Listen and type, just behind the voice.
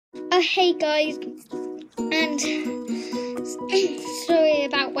Hey guys, and sorry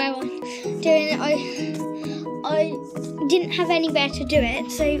about where I'm doing it. I didn't have anywhere to do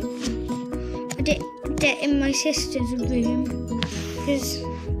it, so I did it in my sister's room because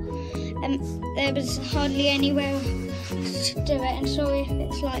there was hardly anywhere to do it. And sorry if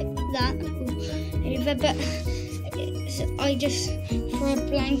it's like that either, but I just threw a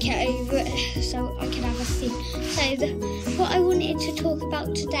blanket over it so I could have a seat. So what I wanted to talk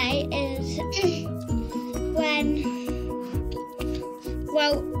about today is when,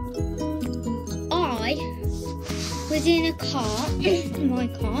 I was in a car, my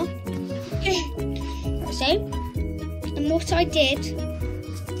car, and what I did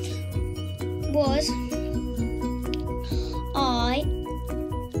was I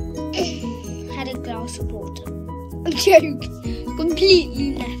had a glass of water. I'm joking, completely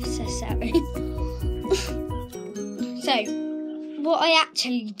necessary. So, what I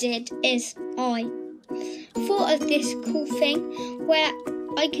actually did is I thought of this cool thing where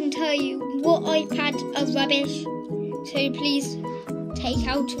I can tell you what iPads are rubbish, so please take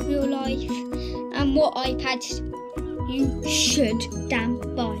out of your life, and what iPads you should damn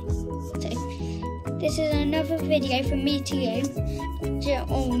buy. So, this is another video from me to you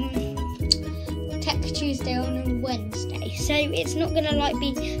on Tech Tuesday on a Wednesday, so it's not gonna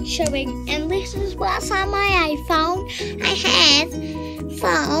be showing. And this is what's on my iPhone. I have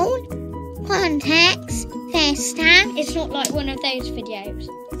phone, contacts, FaceTime. It's not like one of those videos.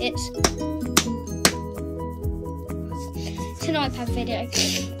 It's an iPad video.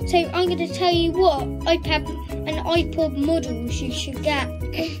 So I'm gonna tell you what iPad and iPod models you should get.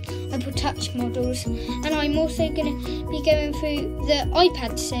 iPod Touch models, and I'm also going to be going through the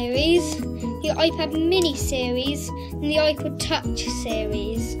iPad series, the iPad mini series, and the iPod Touch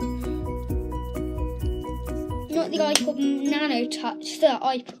series. Not the iPod Nano Touch, the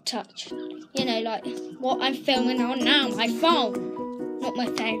iPod Touch. You know, like what I'm filming on now, my phone. Not my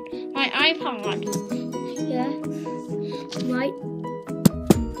phone, my iPod. Yeah, right.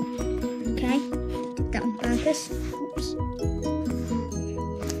 Okay, that on purpose. Oops.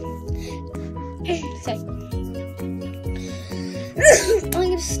 So, I'm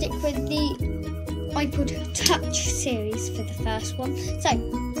going to stick with the iPod Touch series for the first one. So,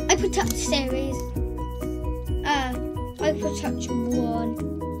 iPod Touch series, iPod Touch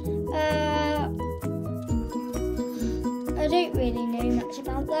 1. I don't really know much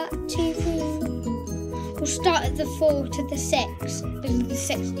about that. 2, 3, 4. We'll start at the 4 to the 6 because the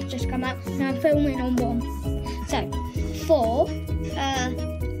 6 has just come out. Now I'm filming on 1. So, 4.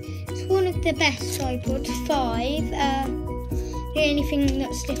 One of the best iPod. 5. The only thing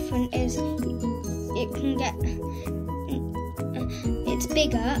that's different is it can get. It's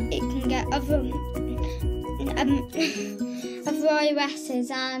bigger. It can get other iOSs,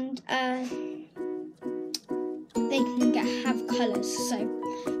 and they can have colours. So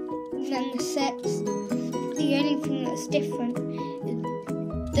then the 6. The only thing that's different is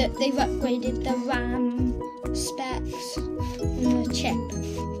that they've upgraded the RAM specs and the chip.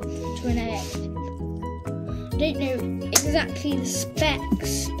 I don't know exactly the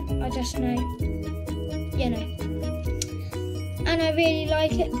specs, I just know, and I really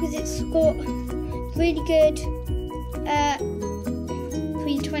like it because it's got really good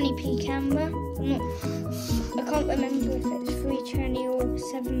 320p camera. I can't remember if it's 320 or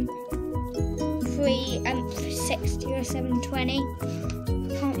 360 or 720.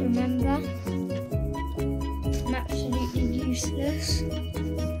 I can't remember. I'm absolutely useless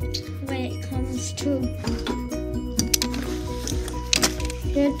when it comes to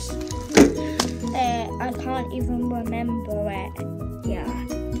goods. I can't even remember it. Yeah.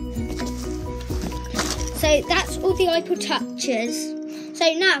 So that's all the iPod Touches.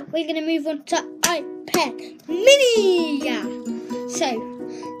 So now we're going to move on to iPad Mini. Yeah. So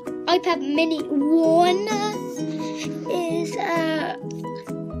iPad Mini 1 is a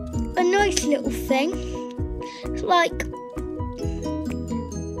nice little thing. It's like.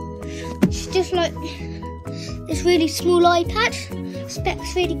 It's just like this really small iPad.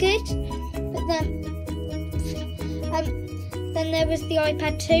 Specs really good. But then there was the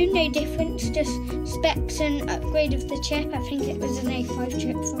iPad 2, no difference, just specs and upgrade of the chip. I think it was an A5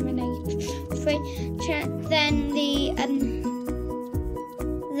 chip from an A3 chip. Then the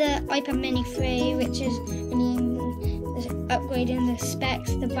iPad Mini 3, which is upgrading the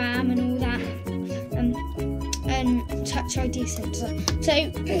specs, the RAM and all that. And Touch ID sensor.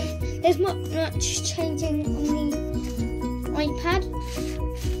 So there's not much changing on the iPad.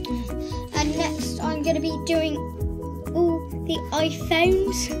 And next I'm going to be doing all the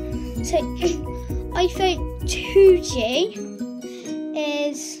iPhones. So iPhone 2G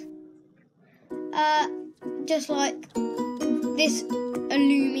is just like this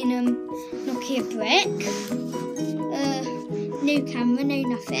aluminum Nokia brick. No camera, no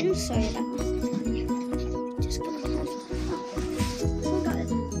nothing. Sorry about that. Just gonna have. Oh,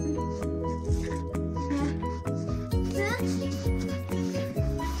 guys.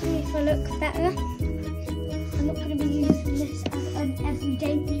 If I look better, I'm not going to be using this as an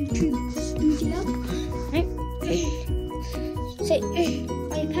everyday YouTube studio. No. So,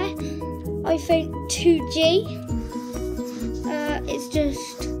 iPhone 2G. It's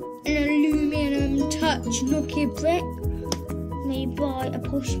just an aluminum touch Nokia brick made by a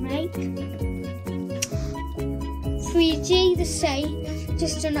Pushmake. 3G, the same,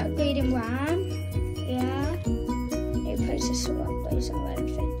 just an upgrade in RAM. Yeah. No processor upgrades or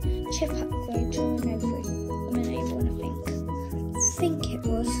anything. Chip upgrade to an enable, I think it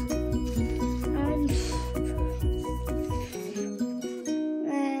was.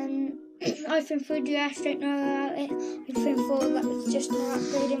 iPhone 3GS, don't know about it. iPhone 4, that was just an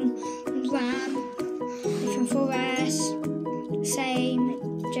upgrade in RAM. iPhone 4S, same,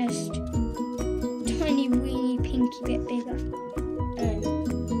 just tiny weeny pinky bit bigger.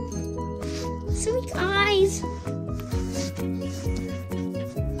 Sorry guys.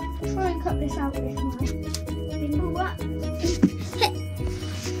 Try and cut this out with my finger.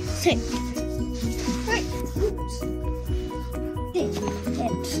 So, right, oops. This.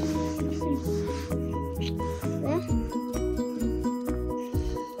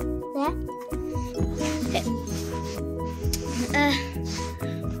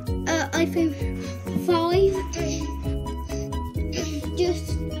 iPhone 5, just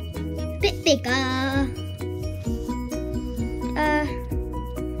a bit bigger,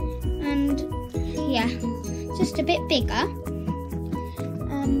 and yeah, just a bit bigger,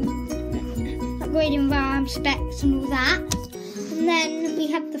 upgrading RAM specs and all that. And then we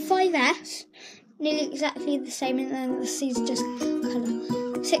have the 5S, nearly exactly the same, and then this is just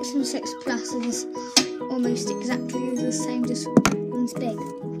colour. 6 and 6 Plus is almost exactly the same, just one's big.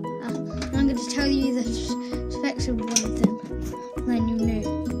 I'm going to tell you the specs of one of them, and then you know.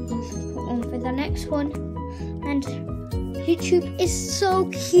 Put on for the next one. And YouTube is so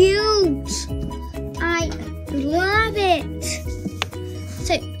cute. I love it.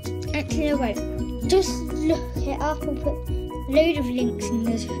 So, actually I won't. Just look it up. I'll put a load of links in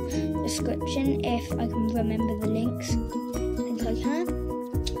the description if I can remember the links. I think I can.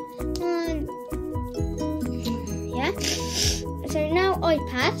 Yeah. So now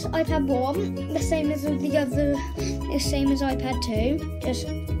iPad 1, the same as all the other, the same as iPad 2, just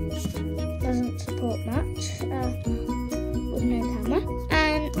doesn't support much with no camera.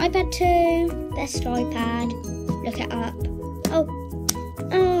 And iPad 2, best iPad, look it up.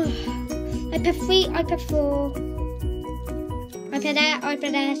 iPad 3, iPad 4,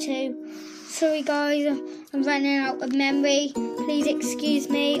 iPad Air 2. Sorry guys, I'm running out of memory. Please excuse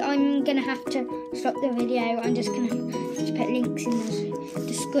me. I'm gonna have to stop the video. I'm just gonna have to put links in the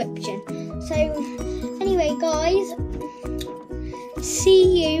description. So anyway guys, see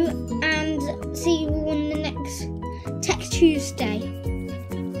you on the next Tech Tuesday.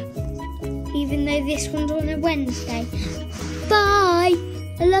 Even though this one's on a Wednesday. Bye.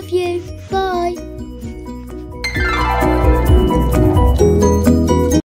 I love you. Bye.